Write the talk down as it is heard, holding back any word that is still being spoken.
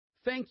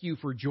Thank you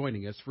for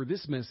joining us for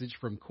this message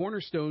from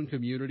Cornerstone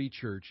Community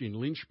Church in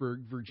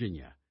Lynchburg,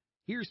 Virginia.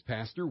 Here's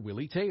Pastor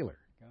Willie Taylor.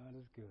 God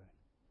is good.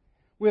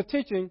 We're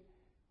teaching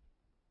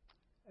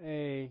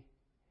a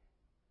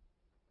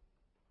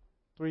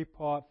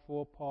 3-part,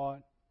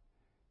 4-part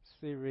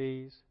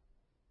series,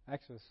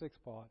 actually a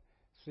 6-part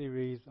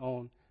series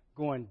on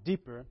going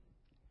deeper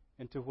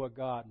into what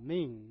God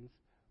means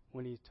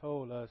when He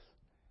told us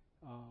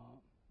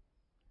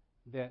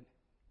that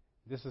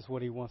this is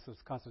what He wants us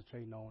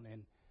concentrating on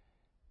in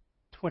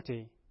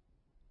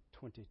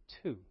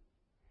 2022.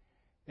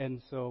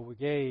 And so we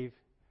gave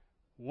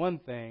one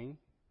thing,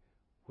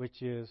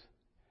 which is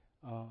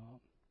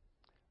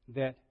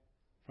that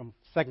from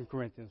 2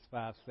 Corinthians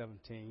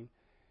 5:17,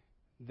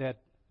 that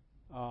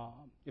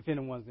if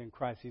anyone's in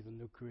Christ, he's a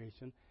new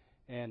creation.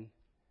 And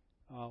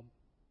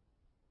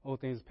old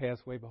things pass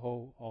away,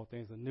 behold, all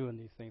things are new in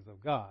these things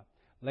of God.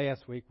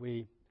 Last week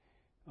we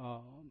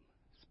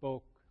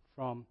spoke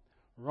from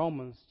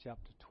Romans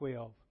chapter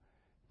 12,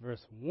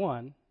 verse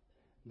 1.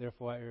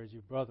 Therefore I urge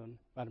you, brethren,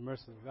 by the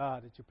mercy of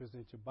God, that you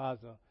present your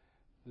bodies a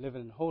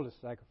living and holy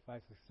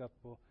sacrifice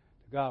acceptable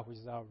to God, which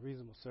is our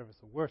reasonable service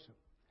of worship.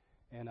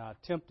 And I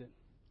attempted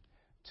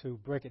to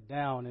break it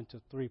down into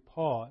 3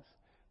 parts,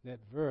 that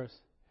verse,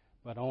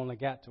 but I only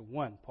got to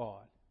 1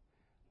 part,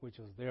 which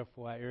was,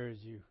 therefore I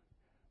urge you,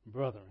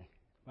 brethren,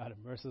 by the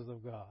mercies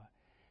of God.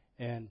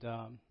 And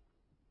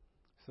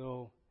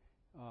so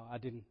I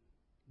didn't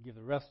give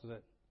the rest of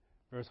that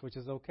verse, which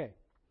is okay,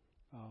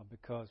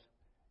 because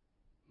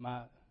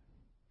my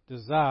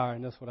desire,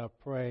 and that's what I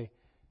pray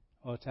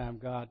all the time,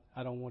 God,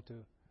 I don't want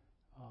to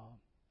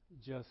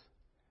just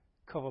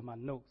cover my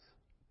notes.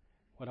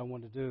 What I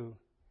want to do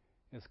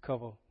is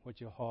cover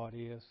what your heart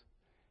is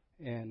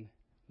and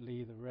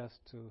leave the rest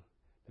to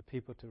the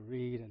people to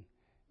read and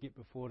get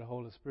before the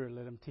Holy Spirit,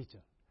 let Him teach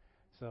them.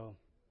 So,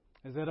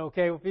 is that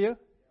okay with you?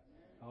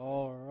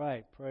 All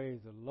right,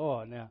 praise the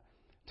Lord. Now,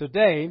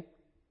 today,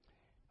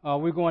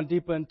 we're going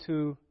deeper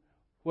into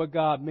what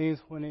God means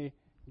when He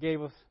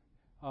gave us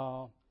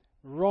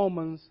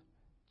Romans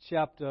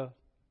chapter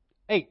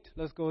 8.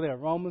 Let's go there.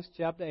 Romans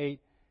chapter 8.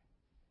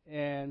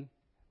 And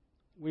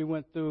we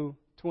went through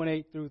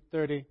 28 through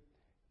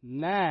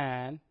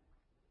 39,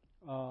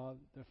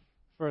 the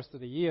first of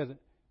the year,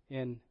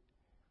 in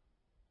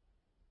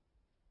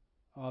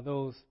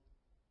those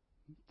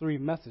 3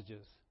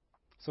 messages.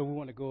 So we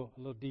want to go a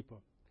little deeper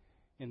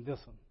in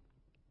this one.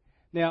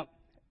 Now,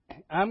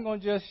 I'm going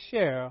to just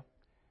share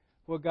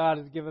what God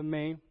has given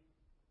me,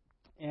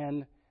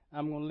 and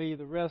I'm going to leave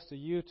the rest of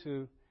you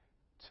to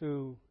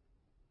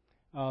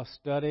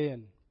study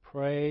and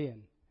pray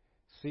and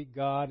seek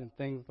God and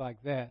things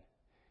like that.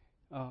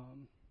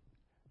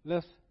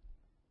 Let's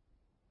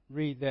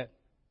read that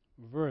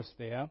verse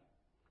there,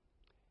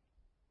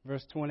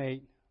 verse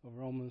 28 of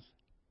Romans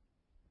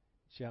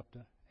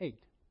chapter 8.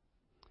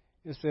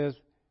 It says,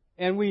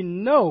 and we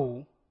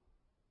know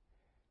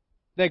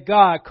that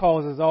God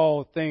causes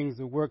all things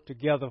to work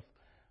together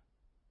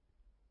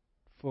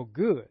for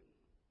good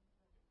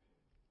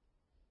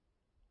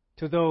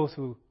to those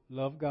who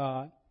love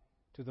God,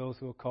 to those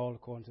who are called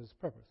according to His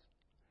purpose.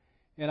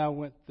 And I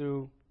went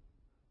through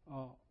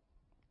the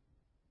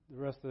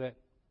rest of that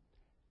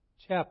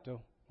chapter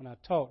when I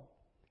taught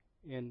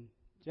in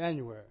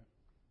January.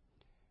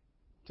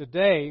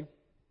 Today,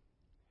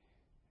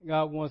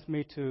 God wants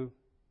me to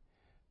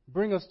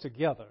bring us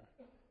together.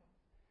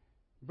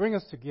 Bring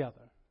us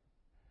together.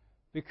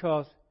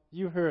 Because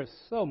you heard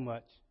so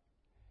much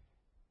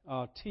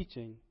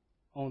teaching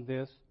on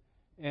this,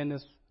 and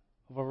there's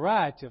a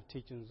variety of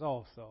teachings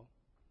also.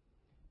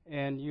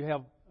 And you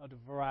have a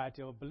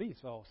variety of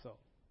beliefs also.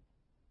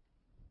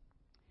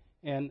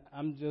 And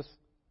I'm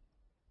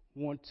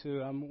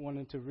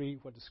wanting to read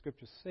what the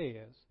Scripture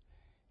says,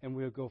 and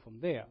we'll go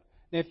from there.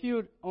 Now, if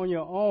you on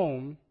your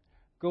own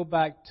go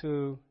back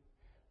to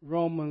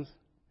Romans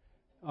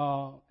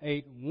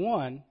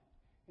 8:1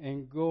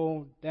 and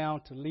go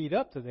down to lead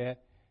up to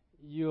that,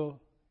 you'll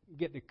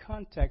get the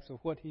context of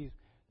what he's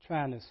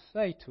trying to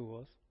say to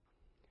us.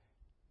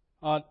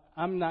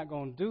 I'm not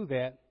going to do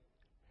that,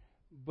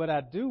 but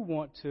I do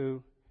want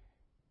to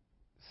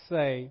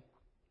say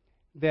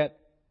that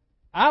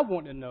I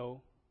want to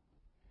know,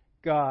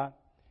 God,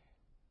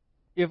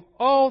 if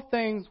all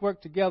things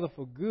work together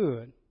for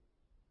good,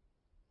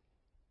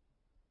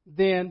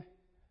 then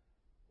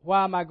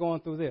why am I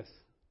going through this?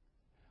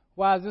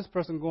 Why is this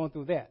person going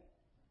through that?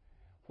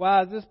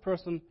 Why is this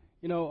person,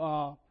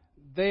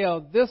 they are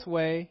this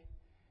way,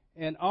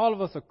 and all of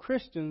us are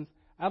Christians.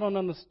 I don't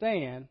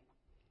understand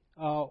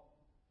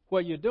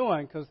what you're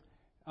doing, because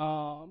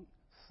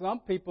some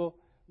people,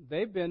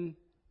 they've been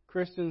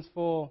Christians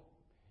for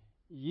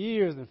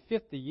years and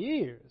 50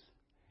 years,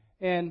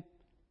 and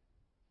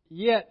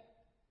yet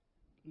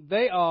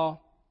they are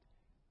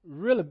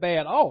really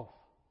bad off.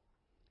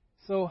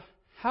 So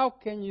how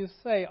can you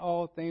say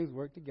all things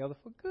work together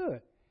for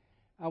good?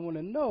 I want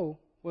to know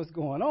what's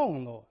going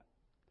on, Lord.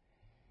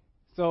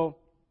 So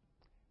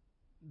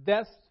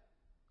that's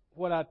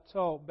what I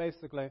taught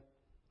basically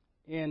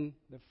in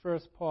the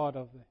first part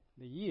of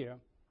the year.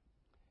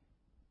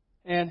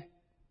 And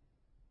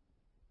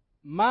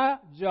my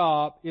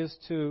job is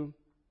to,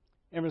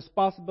 and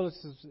responsibility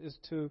is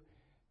to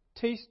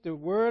teach the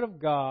Word of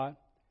God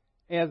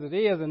as it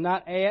is and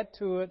not add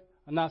to it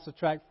or not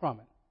subtract from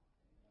it.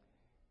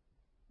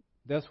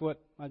 That's what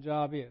my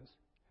job is.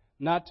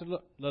 Not to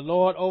look the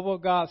Lord over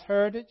God's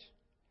heritage,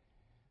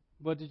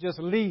 but to just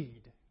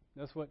lead.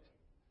 That's what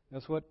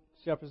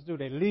shepherds do.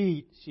 They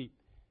lead sheep.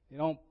 They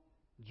don't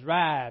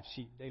drive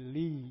sheep. They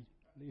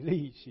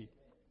lead sheep.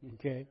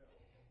 Okay?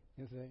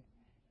 You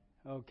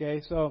see?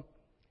 Okay, so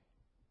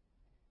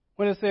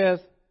when it says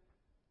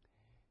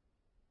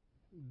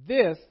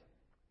this,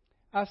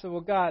 I said,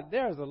 well, God,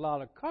 there's a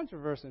lot of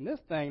controversy in this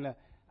thing. Now,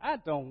 I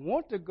don't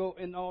want to go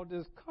in all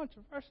this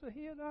controversy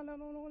here. I don't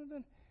want to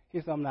do. He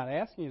said, I'm not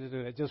asking you to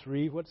do that. Just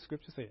read what the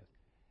Scripture says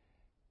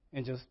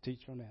and just teach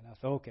from that. I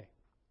said, okay.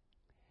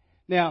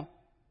 Now,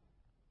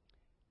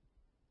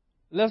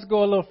 let's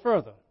go a little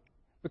further,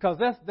 because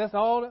that's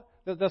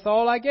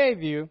all I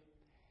gave you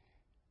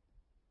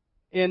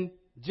in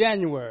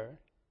January.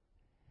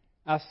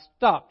 I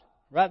stopped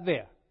right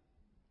there,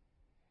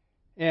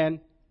 and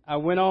I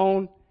went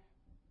on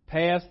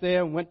past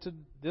there and went to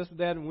this,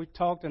 that, and we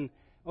talked, and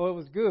it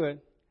was good,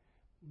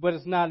 but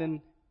it's not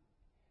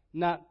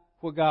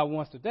what God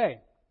wants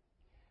today.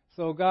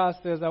 So God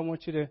says, I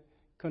want you to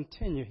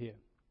continue here.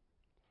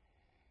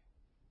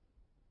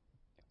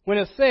 When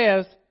it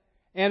says,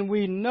 and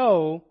we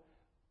know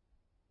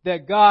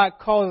that God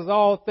causes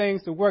all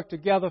things to work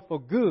together for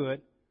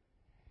good,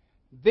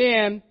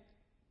 then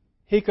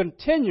he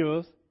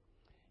continues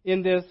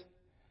in this,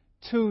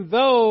 to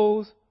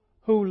those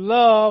who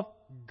love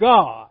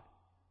God,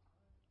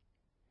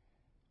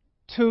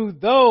 to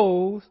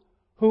those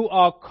who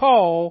are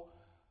called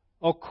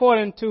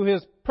according to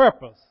his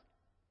purpose.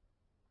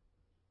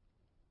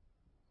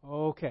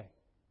 Okay.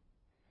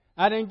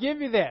 I didn't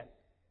give you that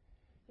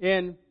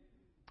in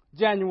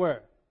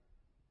January.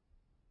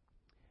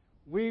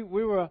 We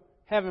were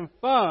having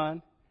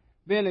fun,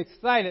 being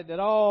excited that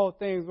all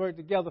things work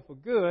together for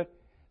good.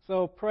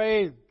 So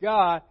praise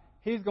God,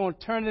 he's going to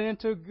turn it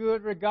into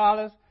good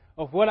regardless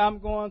of what I'm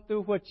going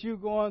through, what you're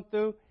going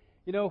through,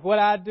 what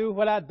I do,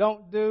 what I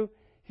don't do.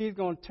 He's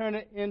going to turn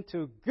it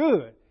into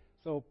good.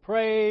 So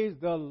praise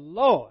the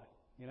Lord.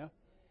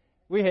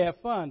 We had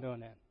fun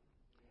doing that.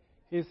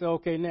 He said,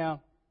 okay,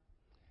 now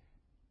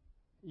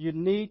you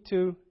need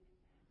to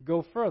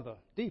go further,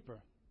 deeper.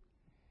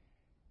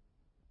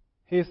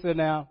 He said,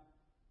 now,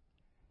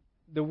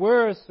 the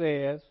word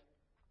says,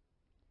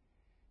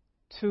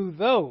 to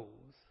those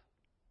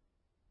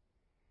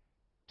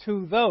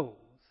who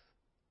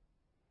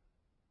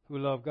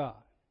love God.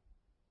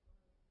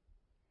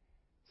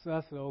 So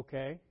I said,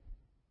 okay.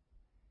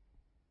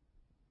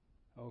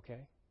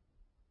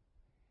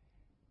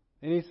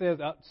 And he says,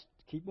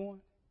 keep going.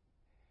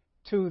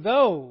 To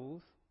those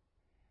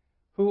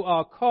who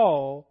are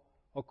called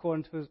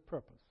according to his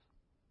purpose.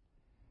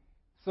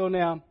 So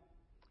now,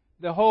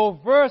 the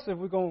whole verse, if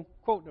we're going to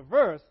quote the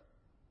verse,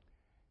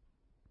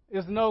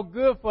 is no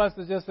good for us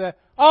to just say,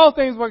 all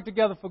things work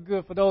together for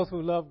good for those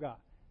who love God.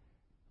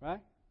 Right?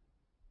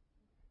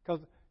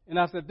 And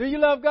I said, do you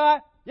love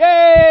God?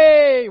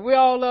 Yay! We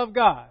all love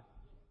God.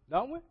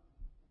 Don't we?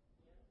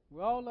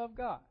 We all love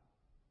God.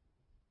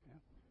 Yeah.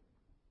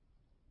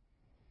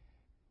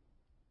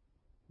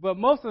 But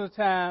most of the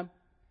time,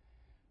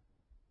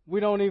 we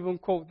don't even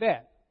quote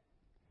that.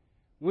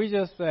 We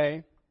just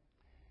say,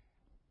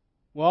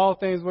 well, all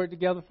things work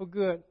together for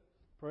good.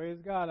 Praise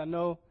God. I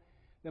know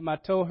that my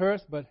toe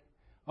hurts, but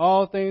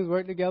all things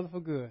work together for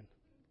good.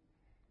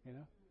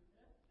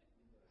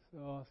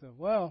 So I said,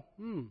 well,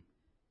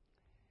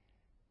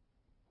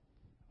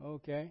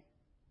 okay.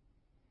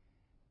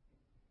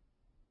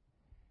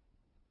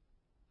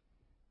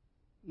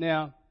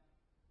 Now,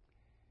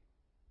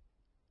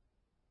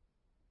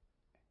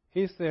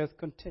 he says,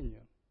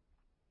 continue.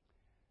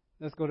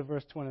 Let's go to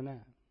verse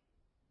 29.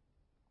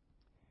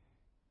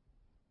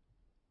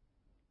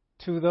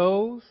 To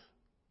those,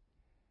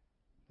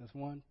 that's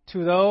one.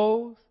 To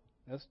those,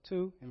 that's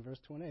two in verse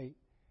 28.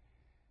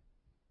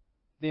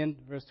 Then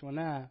verse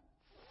 29,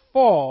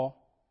 for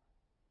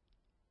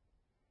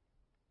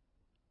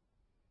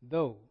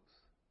those.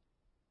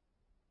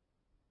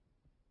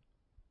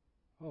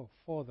 Oh,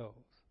 for those.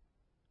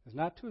 It's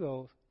not to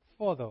those,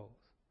 for those.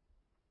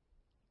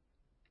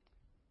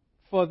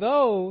 For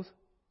those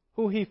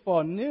who he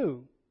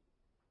foreknew,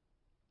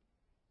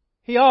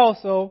 he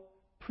also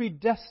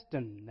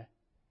predestined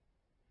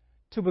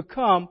to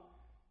become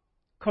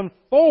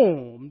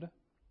conformed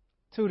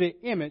to the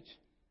image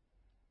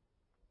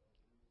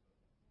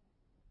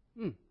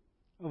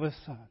of his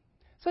Son.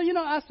 So,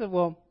 I said,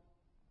 well,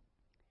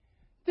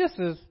 this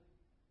is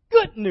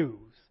good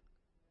news.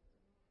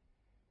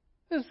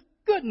 This is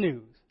good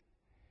news.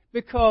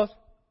 Because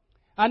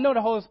I know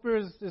the Holy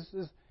Spirit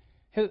is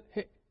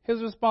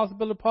his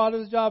responsibility, part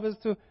of his job is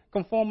to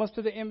conform us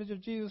to the image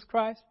of Jesus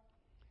Christ.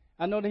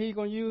 I know that he's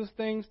going to use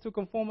things to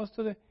conform us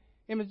to the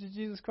image of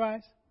Jesus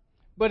Christ.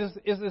 But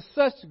it's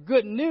such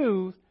good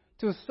news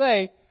to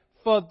say,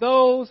 for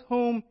those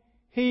whom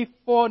he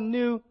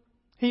foreknew,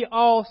 He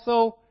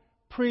also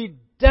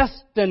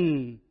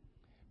predestined.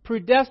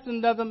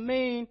 Predestined doesn't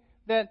mean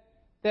that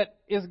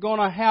it's going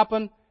to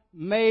happen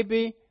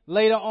maybe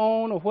later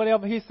on or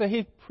whatever. He said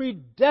he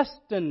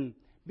predestined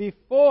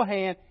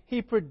beforehand.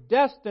 He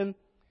predestined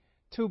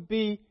to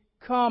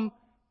become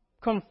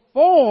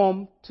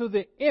conformed to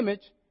the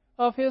image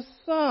of his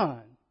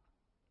Son.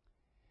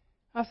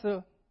 I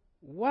said,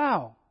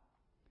 wow,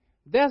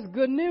 that's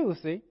good news,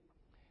 see.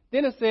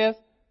 Then it says,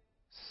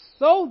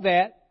 so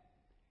that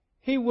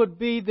he would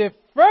be the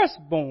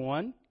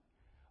firstborn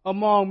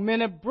among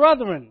many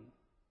brethren.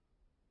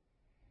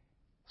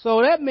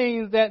 So that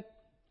means that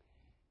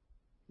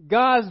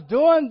God's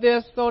doing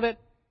this so that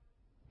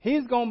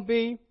he's going to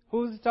be,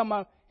 who's he talking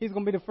about? He's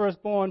going to be the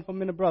firstborn for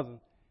many brethren.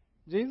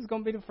 Jesus is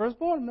going to be the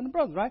firstborn of many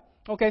brethren, right?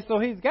 Okay, so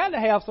he's got to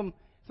have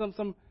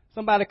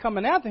somebody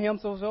coming after him.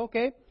 So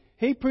okay,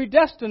 he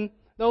predestined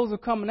those who are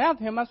coming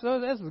after him. I said, oh,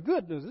 this is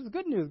good news. This is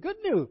good news. Good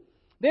news.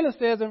 Then it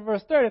says in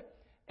verse 30,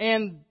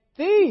 and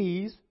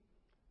these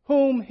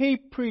whom he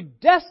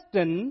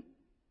predestined,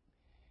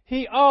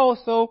 he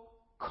also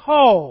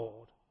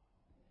called.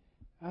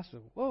 I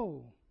said,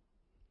 whoa,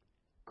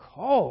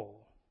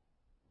 called.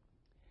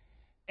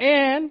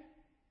 And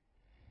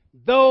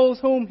those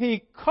whom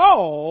he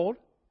called,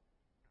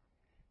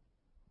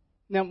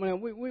 now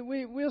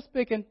we're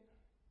speaking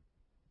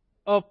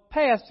of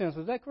past tense,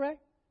 is that correct?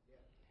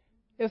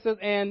 It says,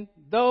 and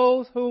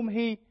those whom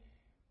he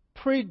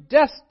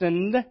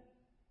predestined,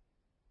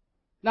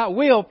 not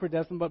will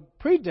predestined, but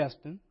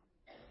predestined,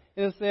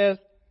 it says,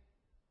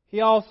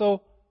 he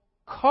also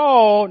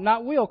called,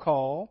 not will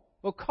call,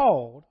 but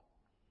called,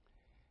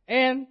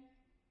 and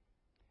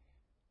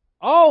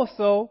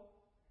also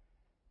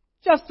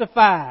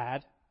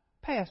justified,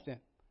 past tense,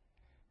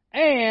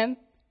 and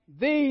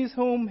these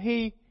whom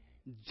he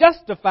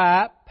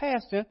justified,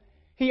 past tense,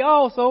 he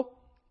also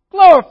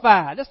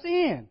glorified. That's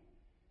the end.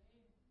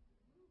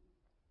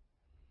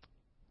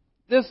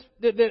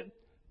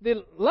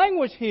 The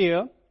language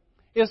here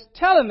is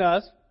telling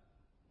us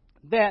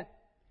that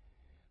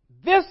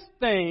this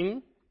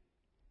thing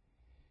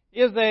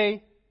is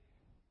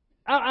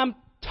I'm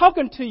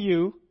talking to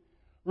you,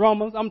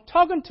 Romans. I'm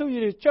talking to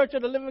you, the Church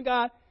of the Living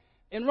God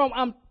in Rome.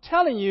 I'm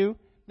telling you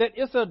that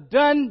it's a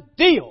done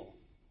deal.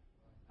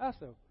 I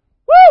said,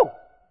 woo!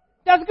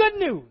 That's good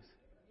news.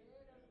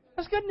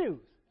 That's good news.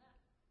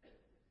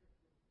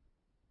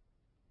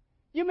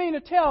 You mean to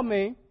tell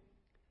me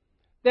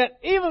that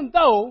even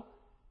though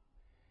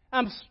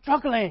I'm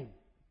struggling,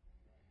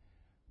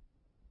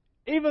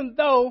 even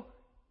though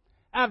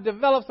I've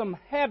developed some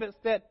habits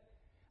that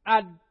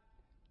I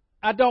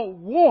don't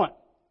want,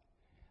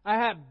 I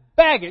have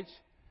baggage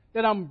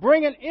that I'm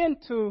bringing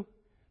into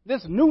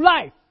this new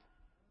life.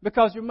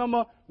 Because you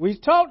remember, we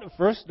talked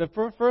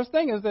the first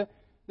thing is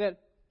that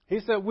he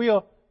said we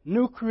are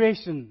new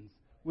creations.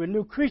 We're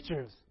new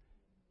creatures.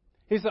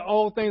 He said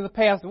old things have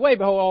passed away,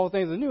 behold, all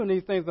things are new, and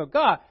these things are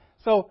God.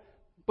 So,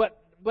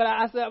 but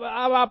I said,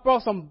 I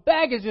brought some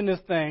baggage in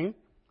this thing,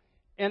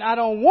 and I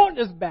don't want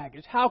this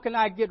baggage. How can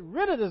I get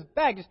rid of this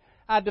baggage?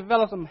 I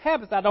developed some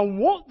habits. I don't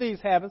want these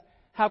habits.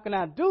 How can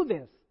I do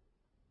this?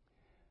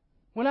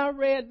 When I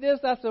read this,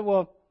 I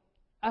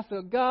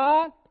said,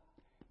 God,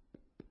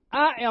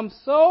 I am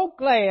so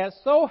glad,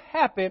 so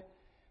happy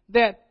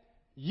that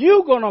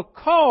you're going to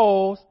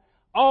cause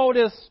all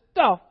this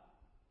stuff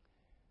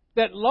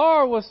that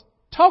Laura was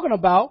talking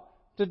about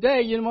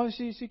today. You know,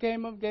 she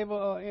came up, gave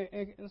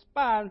an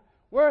inspiring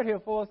word here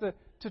for us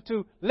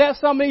to let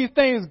some of these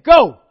things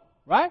go,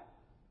 right?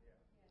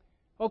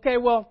 Okay,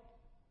 well,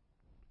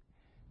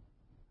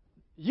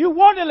 you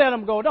want to let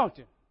them go, don't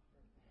you?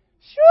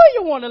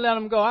 Sure you want to let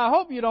them go. I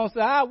hope you don't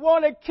say, I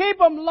want to keep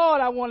them,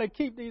 Lord. I want to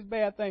keep these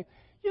bad things.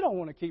 You don't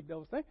want to keep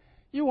those things.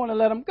 You want to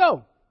let them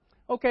go.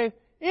 Okay,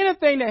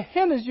 anything that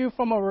hinders you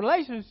from a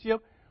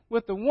relationship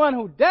with the one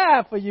who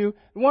died for you,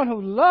 the one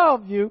who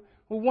loved you,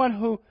 the one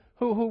who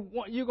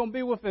you're going to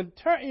be with in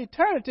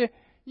eternity,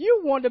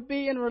 you want to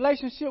be in a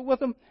relationship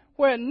with him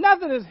where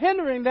nothing is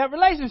hindering that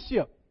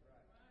relationship.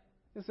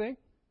 You see?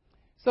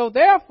 So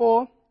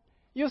therefore,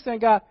 you're saying,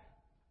 God,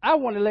 I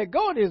want to let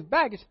go of this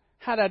baggage.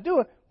 How do I do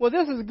it? Well,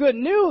 this is good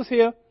news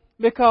here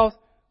because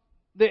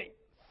the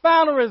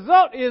final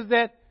result is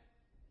that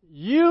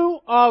you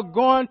are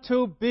going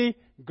to be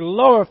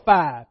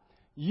glorified.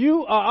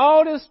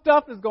 All this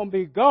stuff is going to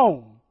be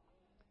gone.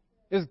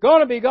 It's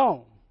going to be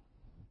gone.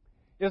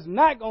 It's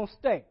not going to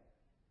stay.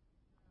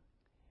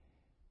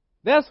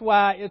 That's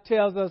why it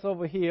tells us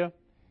over here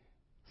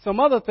some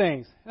other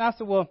things. And I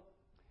said, well,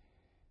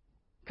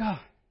 God,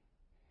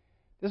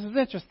 this is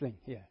interesting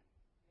here.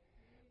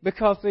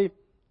 Because, see,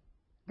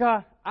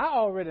 God, I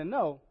already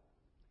know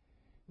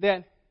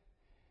that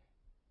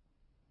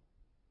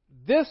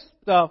this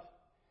stuff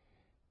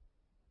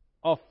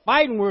are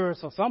fighting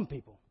words for some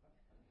people.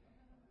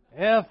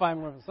 Yeah,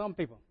 fighting words for some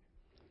people.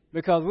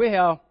 Because we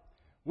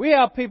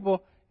have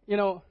people, you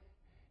know,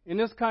 in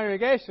this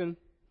congregation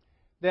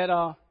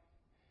that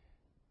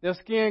their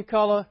skin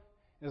color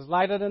is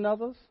lighter than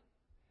others.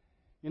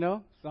 You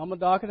know, some are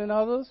darker than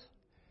others.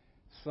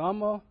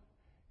 Some are,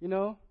 you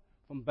know,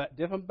 from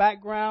different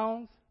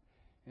backgrounds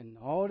and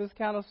all this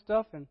kind of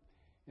stuff, and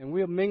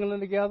we're mingling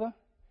together.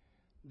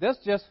 That's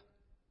just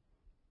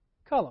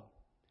color.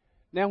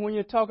 Now, when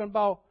you're talking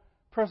about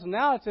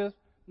personalities,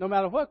 no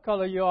matter what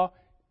color you are,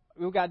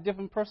 we've got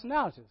different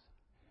personalities.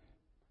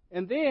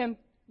 And then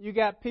you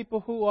got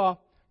people who are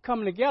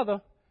coming together.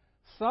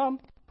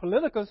 Some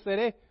politicals say,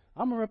 hey,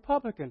 I'm a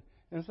Republican.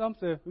 And some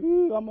say,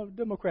 ooh, I'm a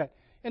Democrat.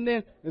 And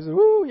then they say,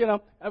 ooh,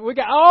 we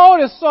got all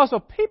this sorts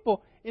of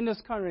people in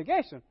this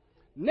congregation.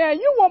 Now,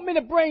 you want me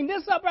to bring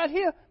this up right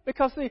here?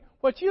 Because, see,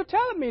 what you're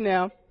telling me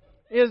now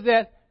is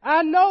that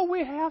I know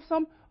we have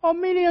some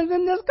Armenians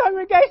in this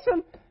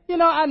congregation.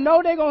 I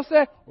know they're going to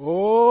say,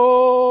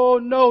 oh,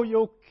 no,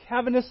 you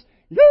Calvinists.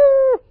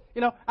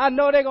 I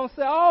know they're going to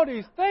say all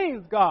these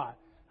things, God.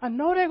 I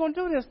know they're going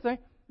to do this thing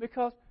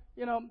because,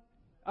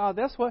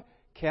 that's what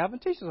Calvin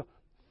teaches.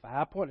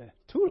 5-point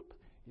tulip.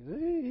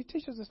 He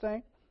teaches this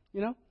thing,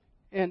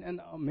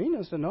 And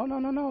Armenians said,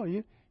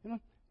 no.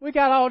 We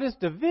got all this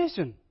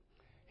division.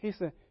 He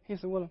said,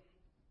 well,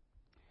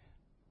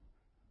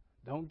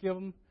 don't give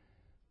them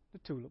the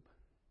tulip.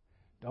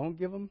 Don't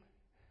give them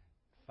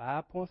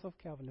 5 points of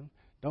Calvinism.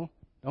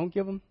 Don't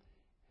give them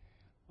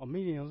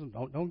Armenianism.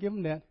 Don't give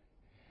them that.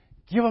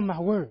 Give them my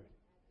word.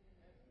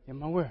 Give them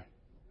my word.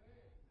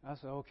 I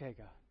said, okay,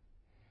 God.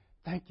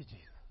 Thank you,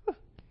 Jesus.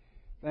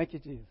 Thank you,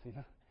 Jesus.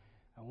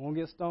 I won't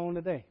get stoned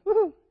today.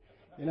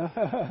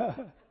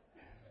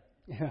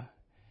 Yeah.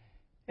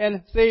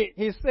 And see,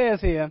 he says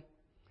here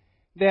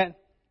that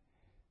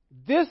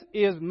this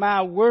is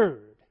my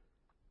word.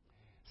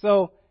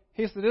 So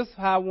he said, this is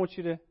how I want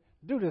you to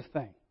do this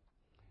thing.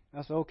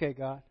 I said, okay,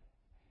 God.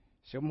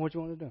 Show me what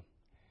you want to do.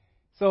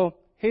 So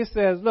he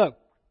says, look,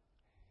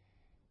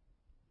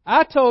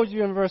 I told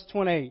you in verse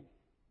 28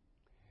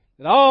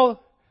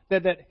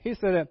 that he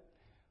said that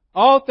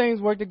all things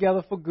work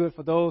together for good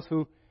for those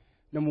who,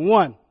 number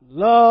one,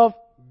 love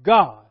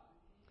God.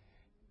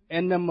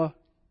 And number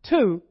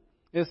two,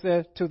 it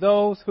says to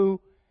those who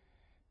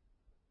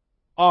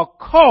are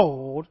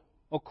called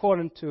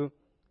according to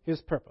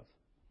his purpose.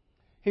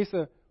 He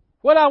said,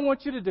 what I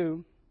want you to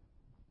do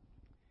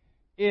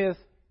is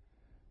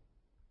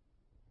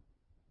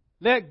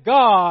let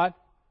God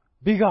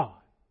be God.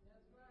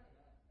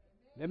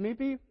 Let me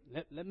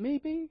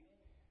be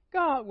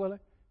God willing.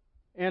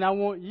 And I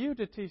want you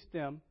to teach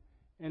them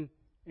and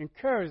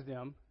encourage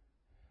them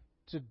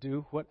to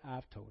do what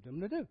I've told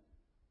them to do.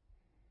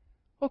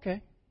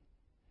 Okay.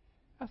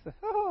 I said,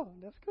 oh,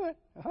 that's good.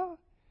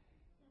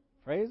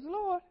 Praise the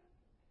Lord.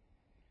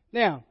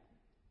 Now,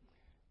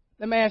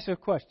 let me ask you a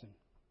question.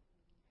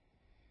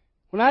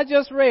 When I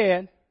just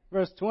read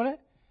verse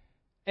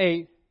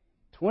 28,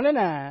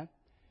 29,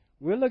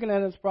 we're looking at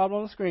this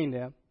problem on the screen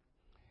there.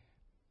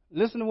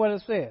 Listen to what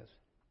it says.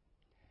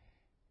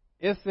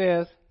 It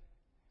says,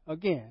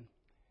 again,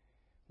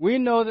 we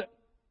know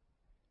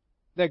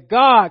that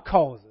God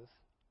calls us.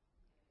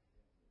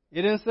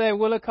 It didn't say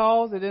Willie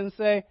calls. It didn't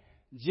say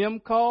Jim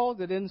calls.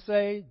 It didn't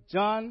say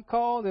John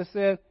calls. It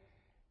said,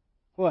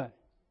 what?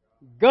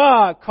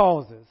 God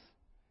calls us.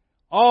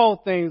 All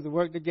things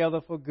work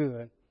together for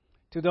good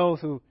to those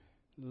who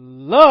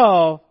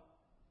love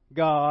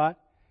God,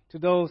 to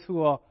those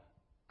who are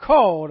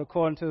called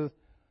according to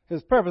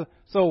his purpose.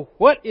 So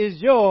what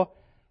is your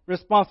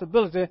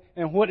responsibility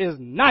and what is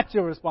not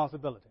your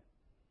responsibility?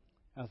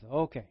 I said,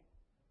 okay.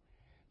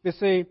 You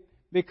see,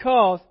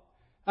 because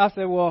I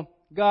said, well,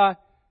 God,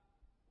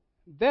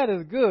 that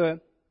is good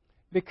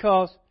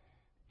because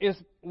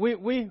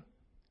we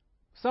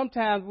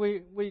sometimes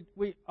we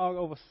are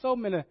over so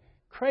many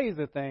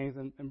crazy things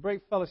and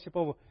break fellowship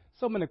over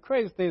so many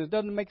crazy things, it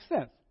doesn't make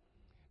sense.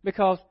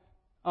 Because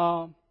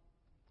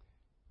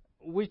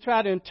we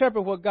try to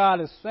interpret what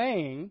God is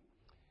saying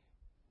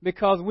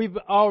because we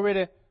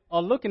already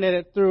are looking at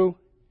it through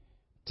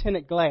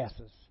tinted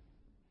glasses.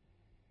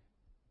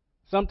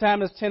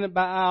 Sometimes it's tinted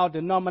by our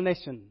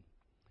denomination.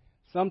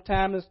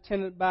 Sometimes it's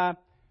tinted by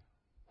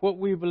what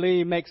we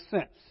believe makes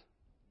sense.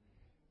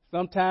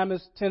 Sometimes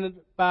it's tinted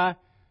by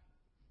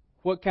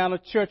what kind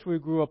of church we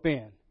grew up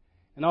in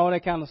and all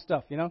that kind of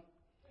stuff,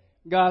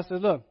 God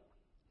says, look,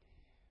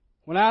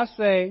 when I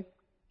say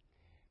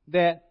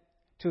that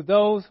to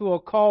those who are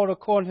called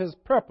according to his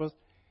purpose,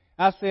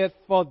 I said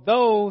for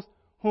those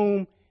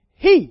whom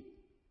he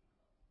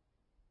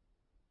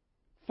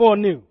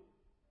foreknew.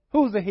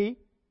 Who's the he?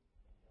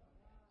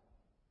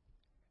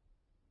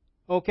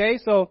 Okay,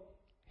 so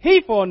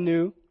he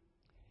foreknew,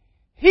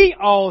 he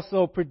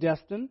also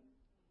predestined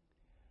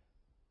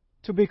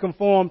to be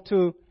conformed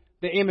to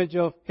the image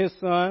of his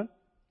Son,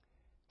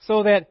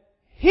 so that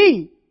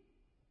he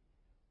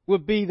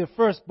would be the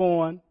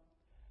firstborn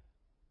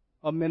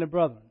of many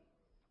brethren.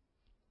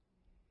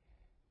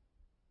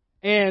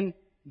 And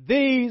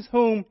these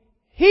whom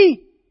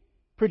he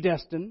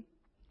predestined,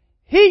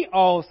 he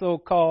also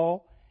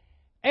called,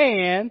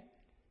 and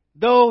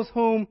those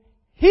whom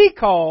he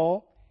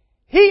called,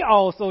 he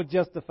also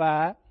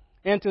justified,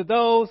 and to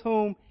those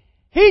whom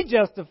he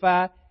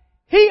justified,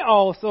 he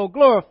also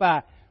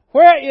glorified.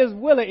 Where is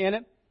Willie in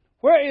it?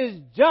 Where is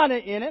Johnny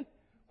in it?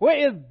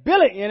 Where is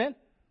Billy in it?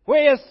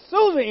 Whereas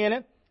Susan in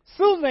it,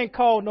 Susan ain't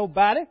called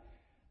nobody,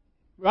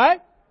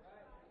 right?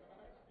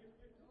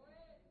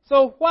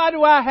 So why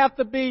do I have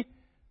to be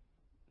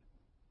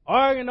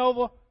arguing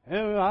over,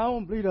 I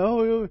don't believe the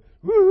Holy Ghost.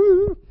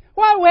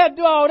 Why do we have to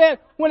do all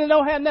that when it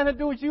don't have nothing to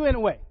do with you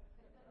anyway?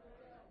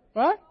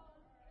 Right?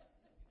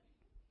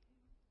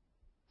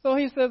 So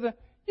he says,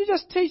 you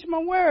just teach my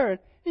word.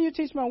 And you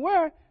teach my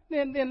word,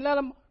 then let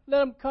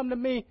them come to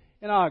me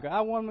and argue.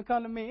 I want them to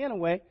come to me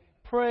anyway.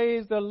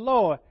 Praise the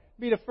Lord.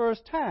 Be the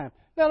first time.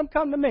 Let them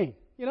come to me,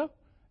 you know.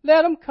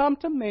 Let them come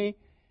to me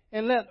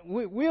and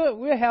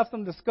we'll have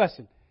some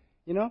discussion,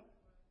 you know.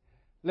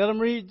 Let them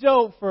read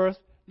Job first,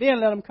 then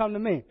let them come to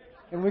me.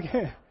 And we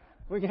can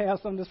have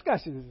some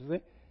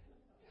discussions,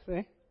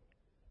 see?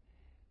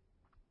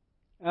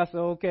 I said,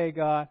 okay,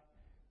 God,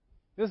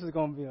 this is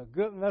going to be a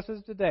good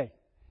message today,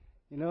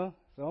 you know.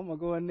 So I'm going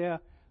to go in there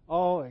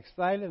all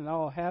excited and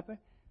all happy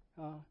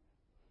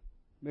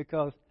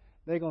because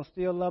they're going to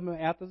still love me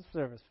after the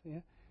service.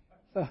 Yeah?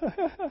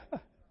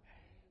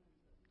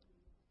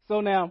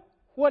 So now,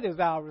 what is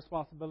our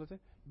responsibility?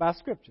 By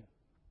Scripture.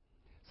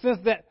 Since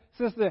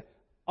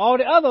all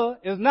the other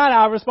is not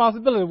our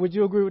responsibility, would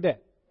you agree with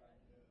that?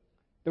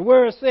 The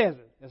Word says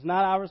it. It's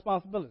not our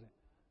responsibility.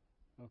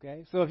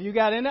 Okay? So if you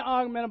got any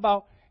argument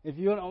about if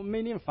you're an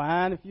Armenian,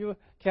 fine. If you're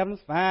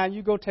Calvinist, fine.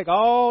 You go take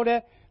all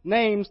that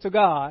names to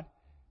God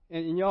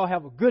and y'all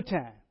have a good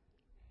time.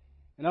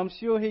 And I'm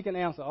sure He can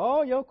answer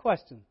all your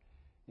questions,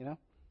 you know.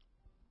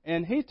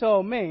 And He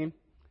told me,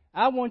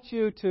 I want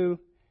you to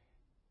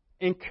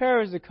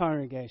encourage the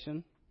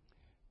congregation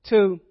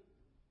to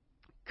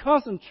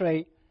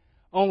concentrate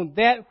on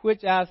that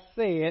which I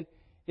said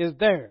is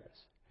theirs.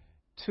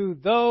 To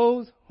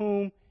those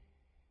who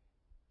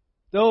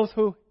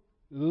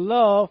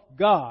love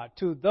God.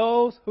 To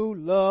those who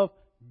love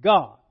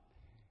God.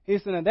 He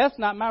said, and that's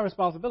not my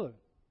responsibility.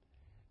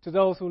 To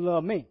those who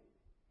love me.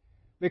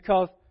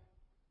 Because,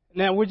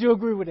 now would you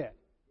agree with that?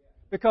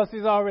 Because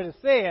He's already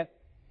said,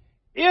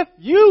 if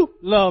you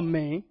love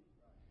me,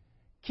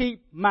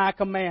 keep my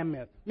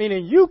commandments.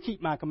 Meaning you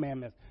keep my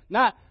commandments.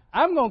 Not,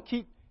 I'm going to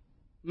keep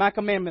my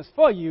commandments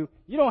for you.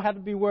 You don't have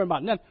to be worried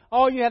about nothing.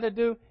 All you have to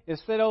do is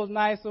say those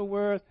nice little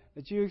words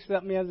that you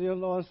accept me as your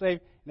Lord and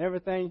Savior and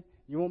everything.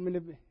 You want me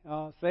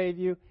to save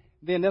you.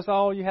 Then that's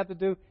all you have to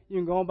do. You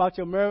can go about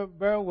your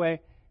merry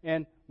way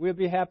and we'll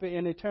be happy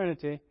in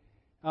eternity.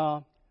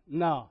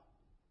 No.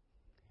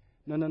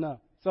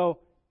 So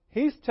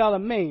He's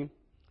telling me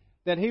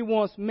that He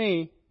wants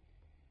me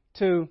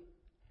to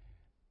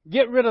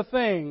get rid of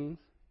things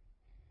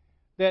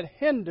that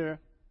hinder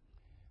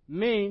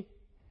me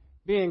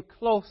being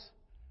close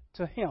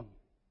to Him.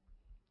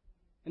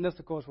 And that's,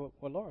 of course,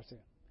 what Laura said.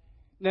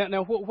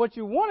 Now what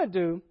you want to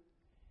do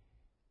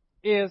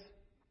is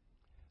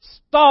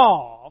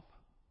starve.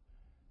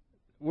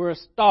 We're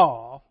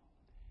starve,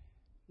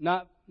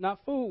 not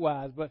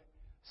food-wise, but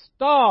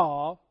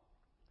starve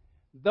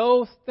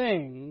those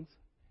things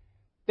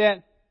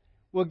that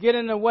will get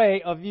in the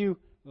way of you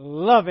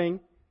loving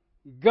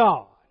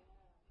God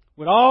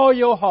with all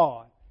your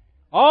heart,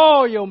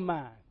 all your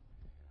mind,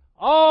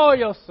 all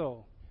your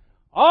soul,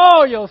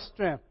 all your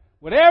strength,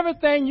 with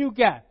everything you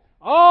got,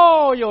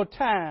 all your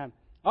time,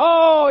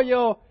 all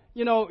your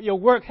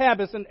work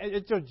habits and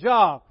at your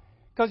job,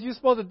 because you're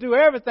supposed to do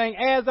everything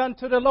as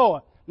unto the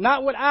Lord,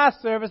 not with eye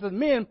service as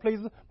men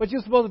pleasers, but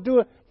you're supposed to do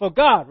it for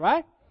God,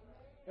 right?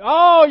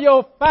 All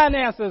your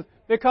finances,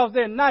 because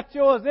they're not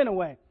yours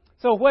anyway.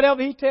 So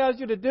whatever He tells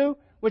you to do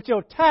with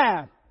your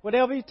time,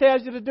 whatever He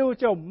tells you to do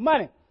with your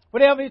money,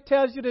 whatever He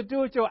tells you to do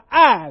with your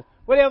eyes,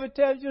 whatever He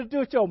tells you to do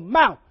with your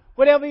mouth,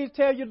 whatever He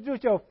tells you to do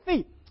with your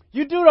feet,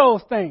 you do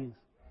those things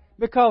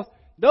because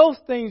those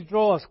things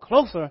draw us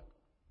closer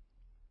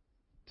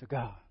to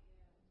God.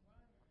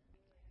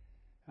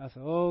 I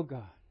said, oh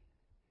God,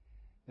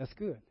 that's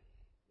good.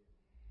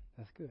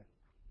 That's good.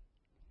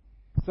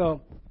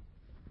 So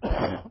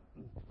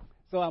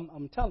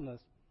I'm telling us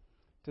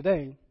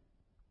today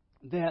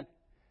that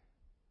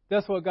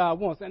that's what God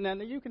wants. And then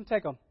you can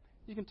take a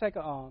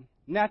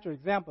natural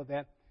example of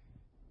that.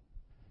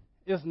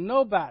 Is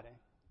nobody.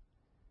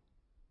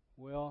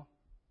 Well,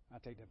 I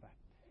take that back.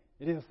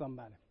 It is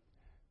somebody,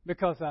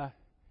 because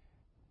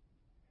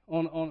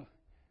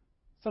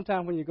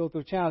sometimes when you go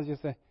through challenges,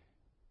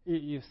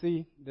 you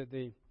see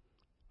that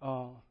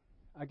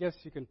I guess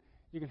you can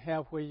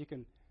have where you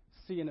can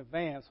see in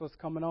advance what's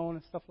coming on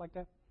and stuff like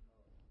that.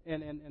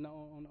 And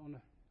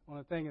on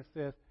the thing it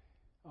says,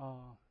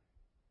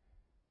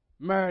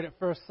 married at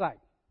first sight.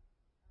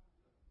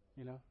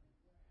 You know.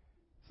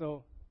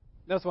 So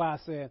that's why I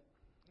said,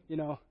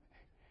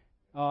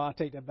 I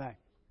take that back.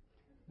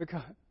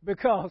 Because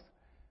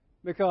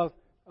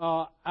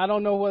I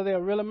don't know whether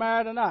they're really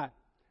married or not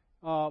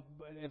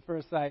at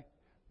first sight.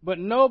 But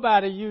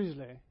nobody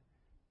usually,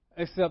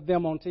 except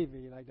them on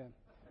TV like that,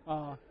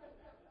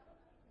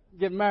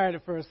 get married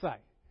at first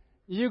sight.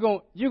 You're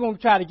gonna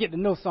try to get to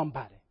know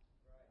somebody.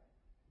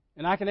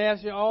 And I can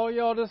ask you all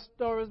your other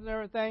stories and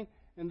everything,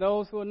 and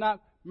those who are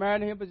not married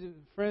to Him, but just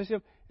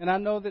friendship. And I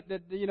know that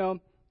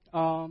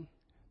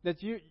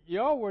that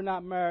y'all were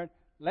not married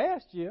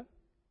last year.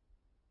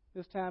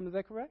 This time, is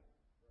that correct?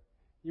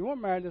 You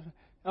weren't married this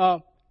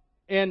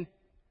and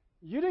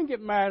you didn't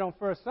get married on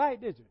first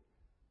sight, did you?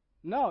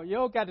 No, you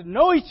all got to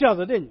know each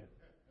other, didn't you?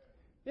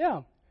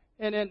 Yeah.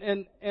 And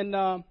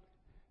I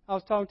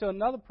was talking to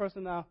another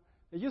person now.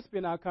 They used to be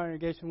in our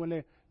congregation when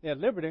they're at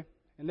Liberty,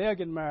 and they're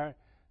getting married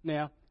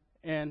now.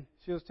 And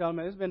she was telling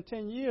me it's been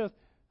 10 years,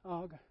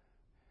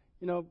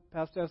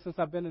 Pastor, since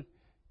I've been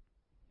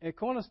at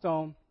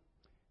Cornerstone,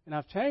 and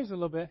I've changed a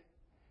little bit.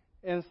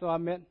 And so I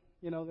met,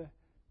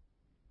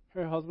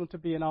 her husband to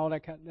be and all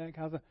that kind of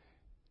stuff.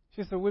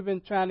 She said, we've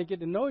been trying to get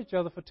to know each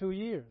other for 2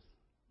 years.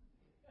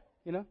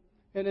 And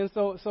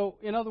so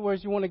in other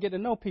words, you want to get to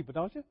know people,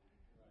 don't you?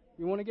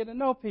 You want to get to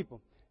know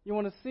people. You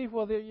want to see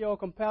whether you're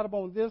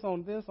compatible on this,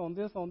 on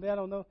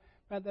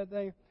that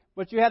thing.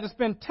 But you have to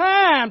spend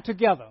time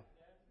together.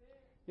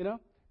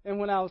 And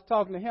when I was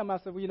talking to him, I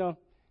said,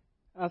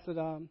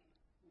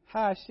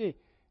 how is she?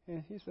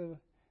 And he said,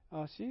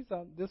 she's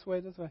this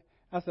way.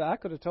 I said, I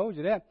could have told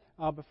you that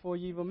before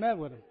you even met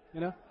with her.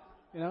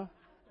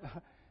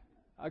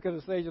 I could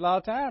have saved you a lot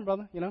of time,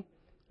 brother.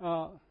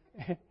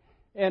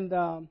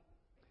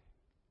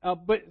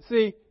 But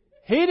see,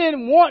 he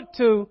didn't want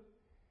to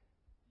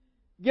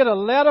get a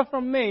letter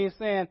from me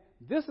saying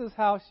this is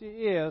how she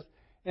is,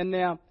 and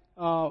now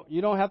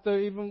you don't have to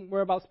even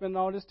worry about spending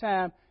all this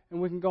time,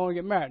 and we can go and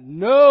get married.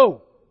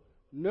 No,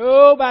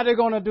 nobody's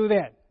going to do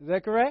that. Is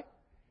that correct?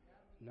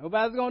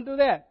 Nobody's going to do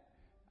that.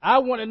 I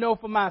want to know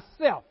for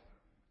myself,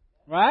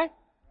 right?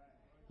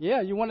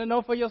 Yeah, you want to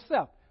know for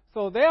yourself.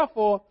 So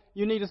therefore,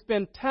 you need to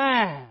spend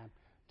time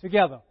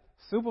together,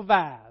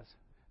 supervise,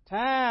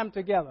 time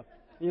together,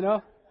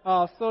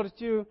 so that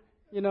you,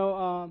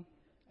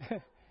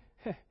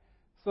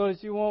 so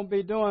that you won't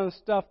be doing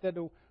stuff that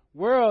the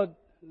world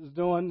is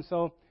doing.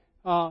 So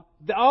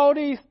all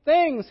these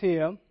things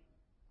here,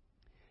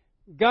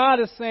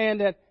 God is saying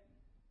that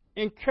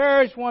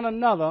encourage one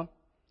another,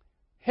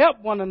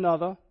 help one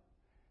another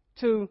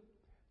to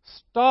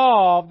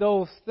starve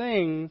those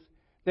things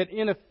that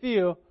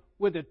interfere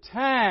with the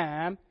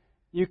time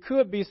you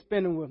could be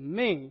spending with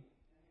me.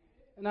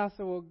 And I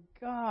said, well,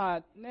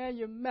 God, now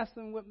you're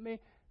messing with me.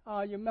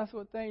 You're messing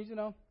with things,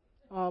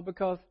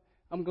 because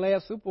I'm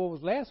glad Super Bowl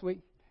was last week,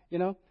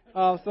 but,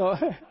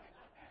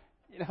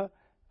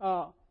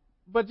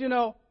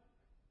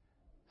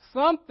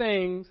 some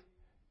things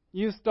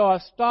you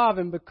start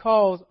starving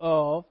because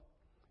of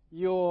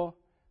your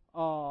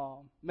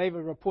maybe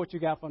a report you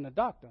got from the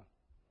doctor.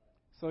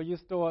 So you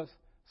start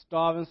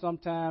starving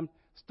sometimes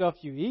stuff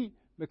you eat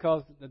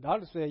because the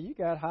doctor said you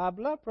got high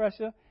blood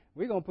pressure.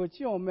 We're going to put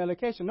you on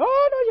medication.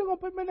 Oh, no, you're going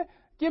to put me in there.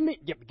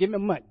 Give me a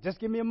month. Just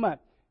give me a month.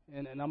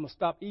 And I'm going to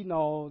stop eating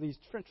all these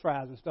french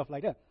fries and stuff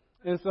like that.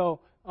 And so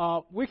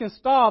we can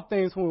starve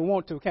things when we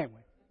want to, can't we?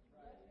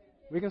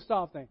 We can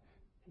starve things.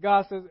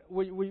 God says,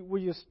 will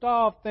you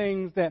starve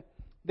things that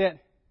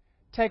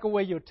take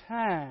away your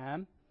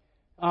time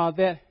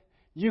that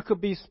you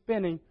could be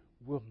spending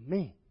with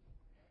me?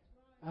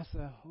 I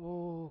said,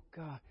 oh,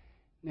 God.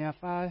 Now,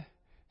 if I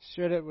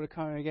share that with the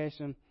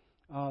congregation,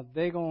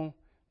 they're going to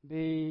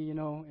be,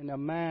 in their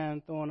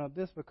mind throwing up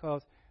this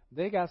because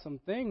they got some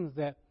things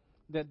that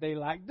they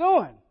like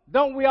doing.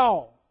 Don't we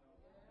all?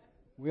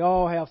 We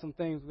all have some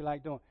things we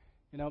like doing,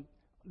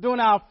 during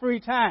our free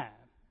time.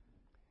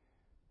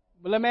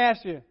 But let me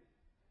ask you,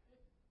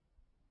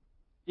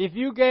 if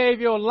you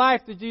gave your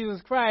life to Jesus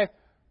Christ,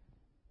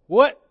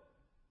 what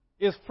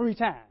is free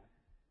time?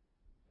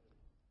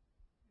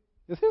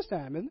 It's His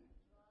time, isn't it?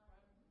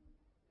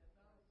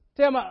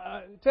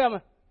 Tell me.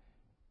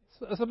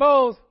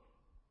 Suppose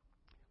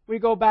we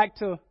go back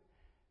to,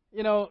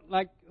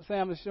 like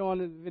Sam was showing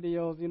the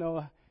videos,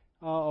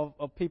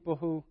 of people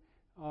who,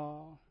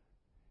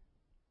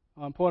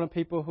 important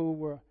people who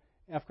were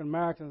African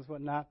Americans,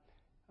 whatnot,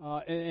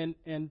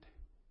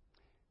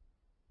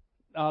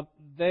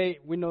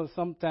 we know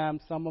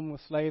sometimes some of them were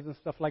slaves and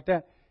stuff like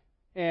that.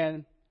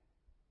 And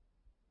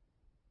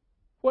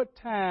what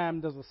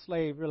time does a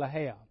slave really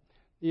have?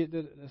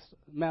 The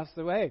master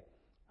said, hey,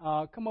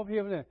 come over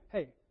here. And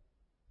hey,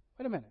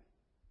 wait a minute.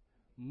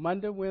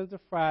 Monday, Wednesday,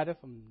 Friday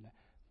from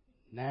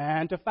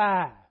 9 to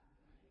 5.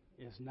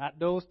 It's not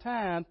those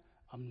times.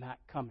 I'm not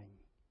coming.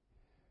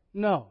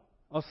 No.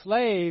 A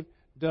slave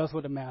does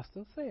what the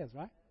master says,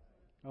 right?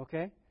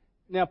 Okay.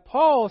 Now,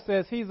 Paul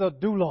says he's a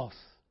doulos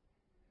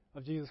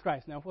of Jesus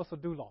Christ. Now, what's a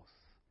doulos?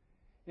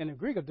 In the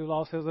Greek, a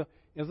doulos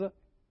is a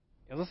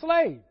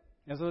slave.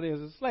 That's what it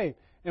is, a slave.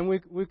 And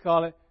we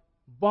call it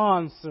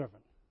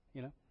bondservant.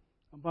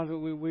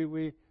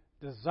 We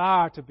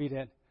desire to be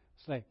that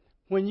slave.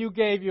 When you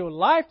gave your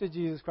life to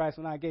Jesus Christ,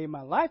 when I gave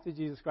my life to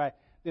Jesus Christ,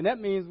 then that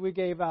means we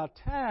gave our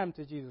time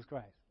to Jesus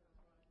Christ.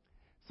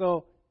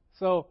 So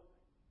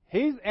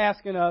He's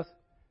asking us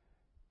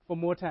for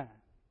more time.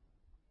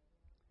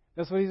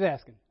 That's what He's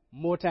asking,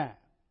 more time.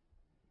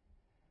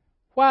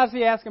 Why is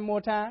He asking more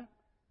time?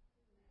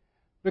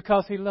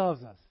 Because He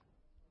loves us.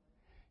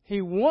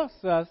 He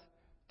wants us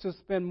to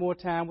spend more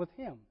time with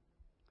Him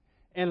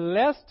and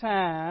less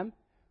time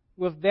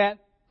with that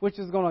which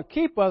is going to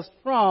keep us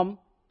from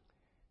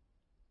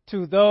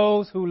to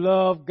those who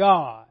love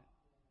God.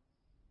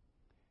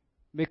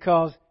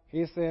 Because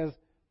he says,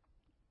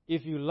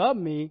 if you love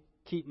me,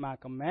 keep my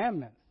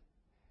commandments.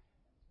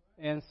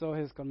 And so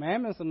his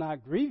commandments are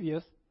not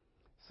grievous.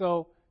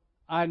 So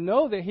I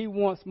know that he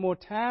wants more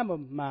time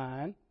of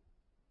mine.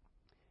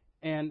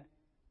 And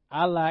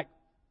I like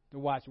to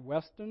watch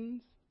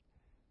Westerns.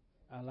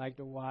 I like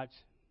to watch,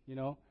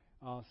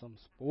 some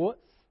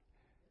sports.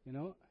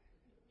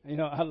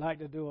 I like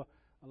to do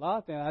a lot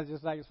of things. I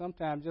just like to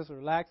sometimes just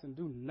relax and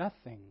do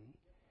nothing,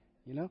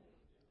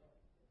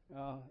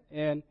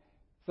 and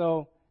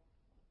so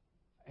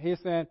he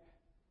said,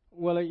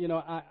 well,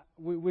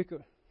 we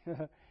could.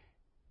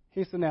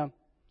 He said, now,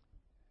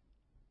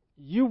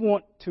 you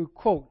want to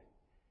quote,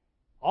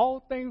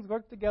 all things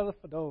work together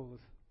for those,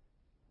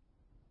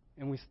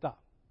 and we stop.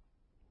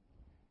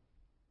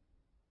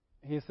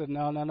 He said,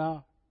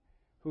 no,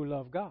 who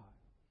love God.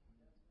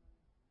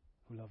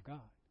 Who love God.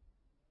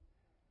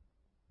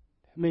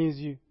 That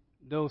means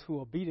those who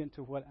are obedient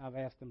to what I've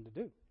asked them to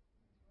do.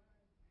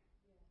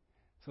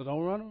 So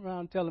don't run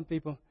around telling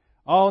people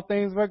all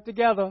things work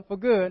together for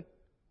good.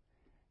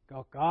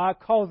 God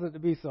calls it to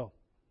be so.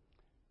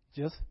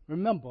 Just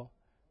remember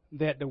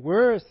that the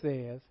word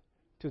says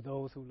to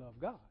those who love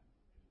God.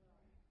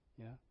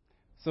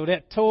 So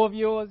that toe of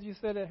yours, you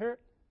said it hurt.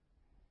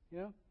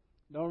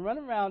 Don't run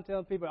around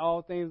telling people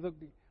all things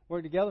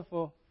work together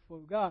for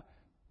God.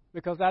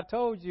 Because I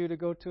told you to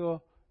go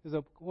to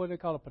what do they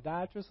call a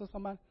podiatrist or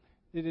somebody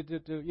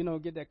to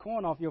get that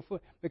corn off your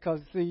foot.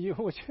 Because you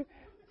can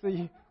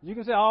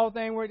say all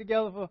things work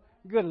together for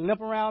good and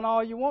limp around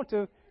all you want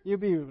to. You'll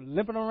be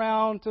limping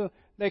around till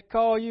they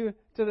call you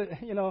to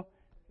the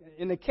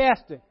in the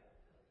casket.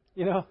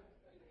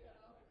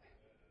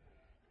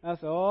 I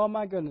said, oh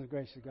my goodness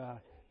gracious, God.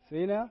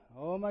 See now?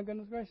 Oh my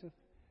goodness gracious.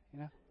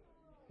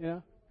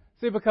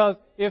 See, because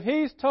if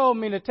he's told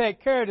me to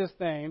take care of this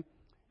thing,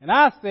 and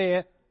I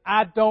said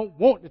I don't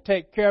want to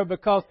take care of it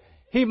because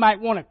he might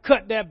want to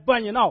cut that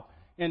bunion off,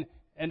 and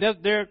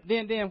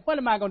then what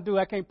am I going to do?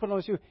 I can't put on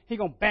a shoe. He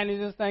going to bandage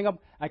this thing up.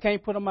 I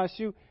can't put on my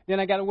shoe. Then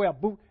I got to wear a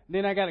boot.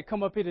 Then I got to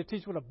come up here to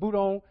teach with a boot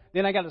on.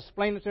 Then I got to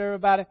explain it to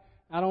everybody.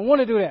 I don't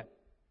want to do that.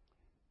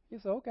 He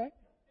said, okay.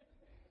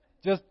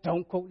 Just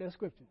don't quote that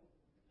scripture.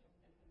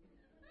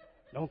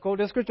 Don't quote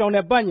that scripture on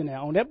that bunion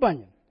now, on that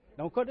bunion.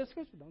 Don't quote that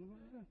scripture.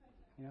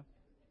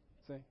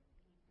 See?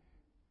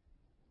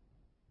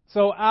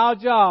 So our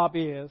job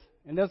is,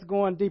 and that's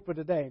going deeper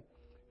today,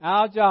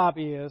 our job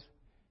is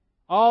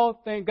all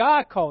things,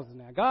 God calls it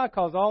now. God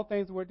calls all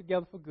things to work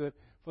together for good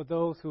for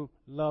those who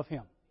love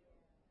him.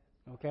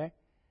 Okay?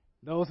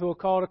 Those who are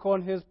called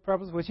according to his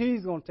purpose, which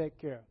he's going to take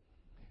care of.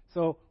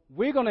 So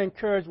we're going to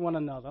encourage one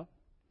another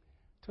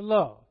to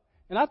love.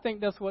 And I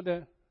think that's what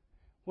the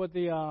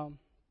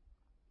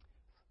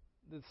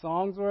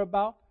songs were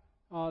about,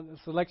 the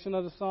selection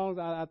of the songs.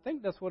 I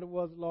think that's what it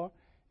was, Lord.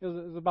 It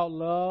was about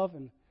love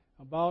and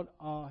about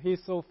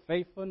he's so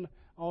faithful and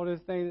all these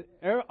things.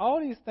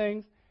 All these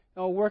things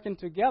are working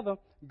together.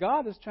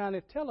 God is trying to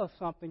tell us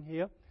something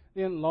here.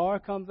 Then Laura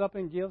comes up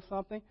and gives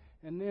something,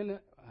 and then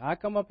I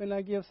come up and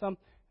I give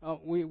something.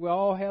 We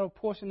all have a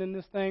portion in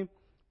this thing,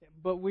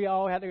 but we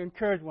all have to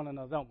encourage one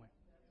another, don't we?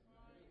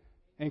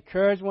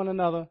 Encourage one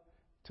another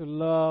to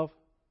love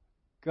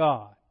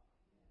God.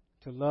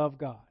 To love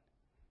God.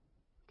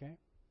 Okay?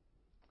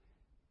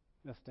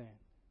 Let's stand.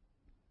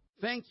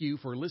 Thank you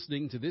for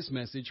listening to this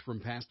message from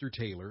Pastor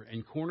Taylor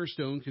and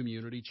Cornerstone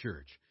Community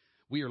Church.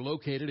 We are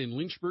located in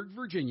Lynchburg,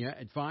 Virginia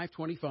at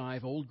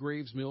 525 Old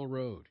Graves Mill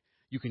Road.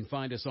 You can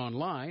find us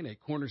online at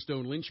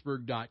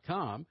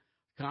cornerstonelynchburg.com,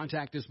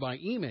 contact us by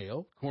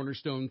email,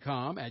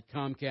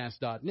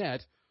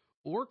 cornerstonecom@comcast.net,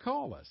 or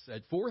call us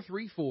at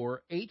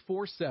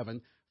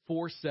 434-847-4796.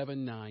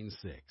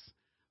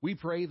 We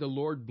pray the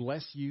Lord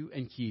bless you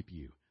and keep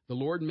you. The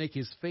Lord make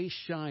his face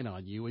shine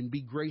on you and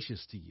be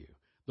gracious to you.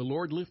 The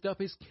Lord lift up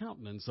his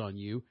countenance on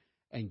you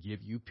and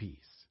give you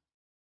peace.